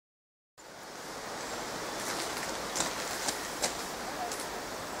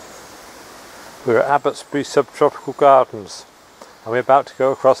We're at Abbotsbury Subtropical Gardens and we're about to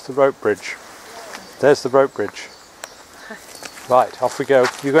go across the rope bridge. There's the rope bridge. Right, off we go.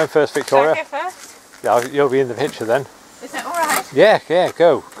 You going first, Victoria? Shall I go first? Yeah, you'll be in the picture then. Is that alright? Yeah,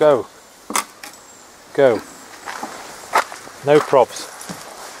 go. Go. No props.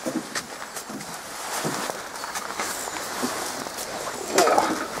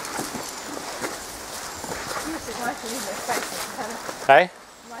 Hey?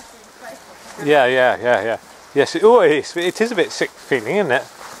 Yeah. Yes, it is a bit sick feeling, isn't it?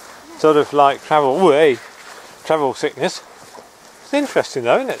 Sort of like travel sickness. It's interesting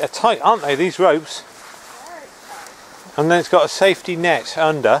though, isn't it? They're tight, aren't they, these ropes? And then it's got a safety net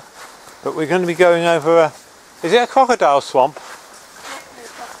under, but we're going to be going over a... Is it a crocodile swamp?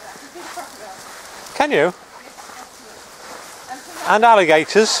 Can you? And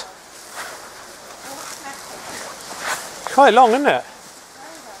alligators. Quite long, isn't it?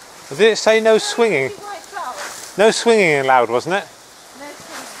 Did it say no swinging? No swinging allowed, wasn't it?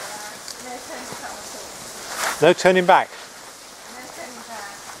 No turning back.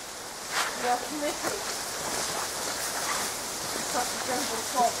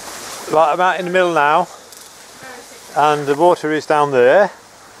 Right, I'm out in the middle now, and the water is down there.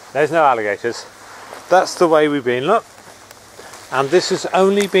 There's no alligators. That's the way we've been, look. And this has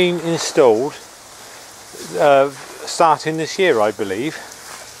only been installed starting this year, I believe.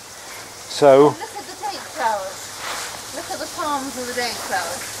 So look at the date flowers. Look at the palms of the date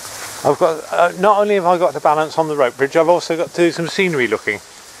flowers. I've got not only have I got to balance on the rope bridge, I've also got to do some scenery looking.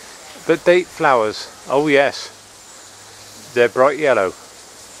 But date flowers, oh yes, they're bright yellow.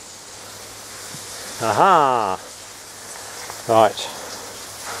 Aha! Right.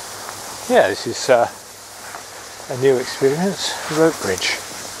 Yeah, this is a new experience, rope bridge.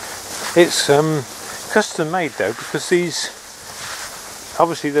 It's custom made though, because these,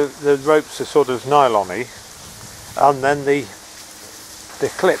 obviously the ropes are sort of nylon-y, and then the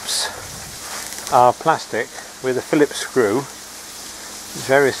clips are plastic with a Phillips screw,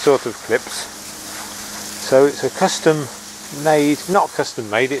 various sort of clips. So it's a custom made, not custom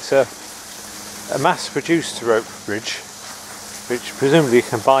made, it's a mass produced rope bridge, which presumably you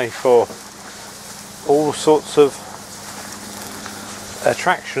can buy for all sorts of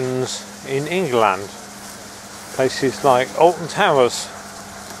attractions in England. Places like Alton Towers,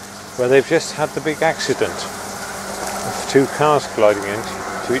 where they've just had the big accident of two cars colliding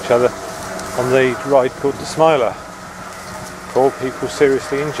into each other on the ride called the Smiler. 4 people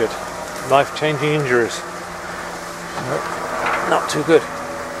seriously injured, life-changing injuries. Not too good.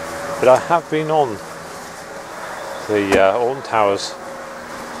 But I have been on the Alton Towers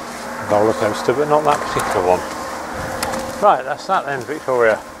roller coaster, but not that particular one. Right, that's that then,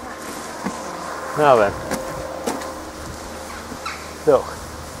 Victoria. Now then, look,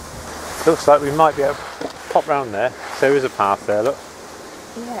 looks like we might be able to pop round there. There is a path there, look.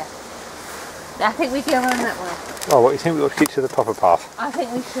 Yeah. I think we go around that way. Oh, what do you think we ought to keep to the proper path? I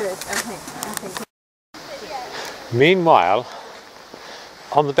think we should. I think. Meanwhile,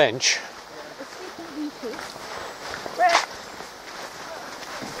 on the bench,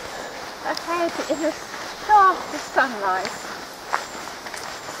 Okay, in the start of sunrise,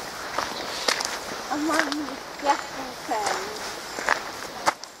 among the Yaffle fairies.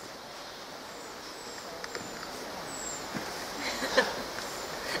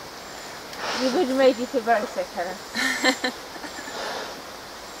 You would have made you feel very sick, Helen.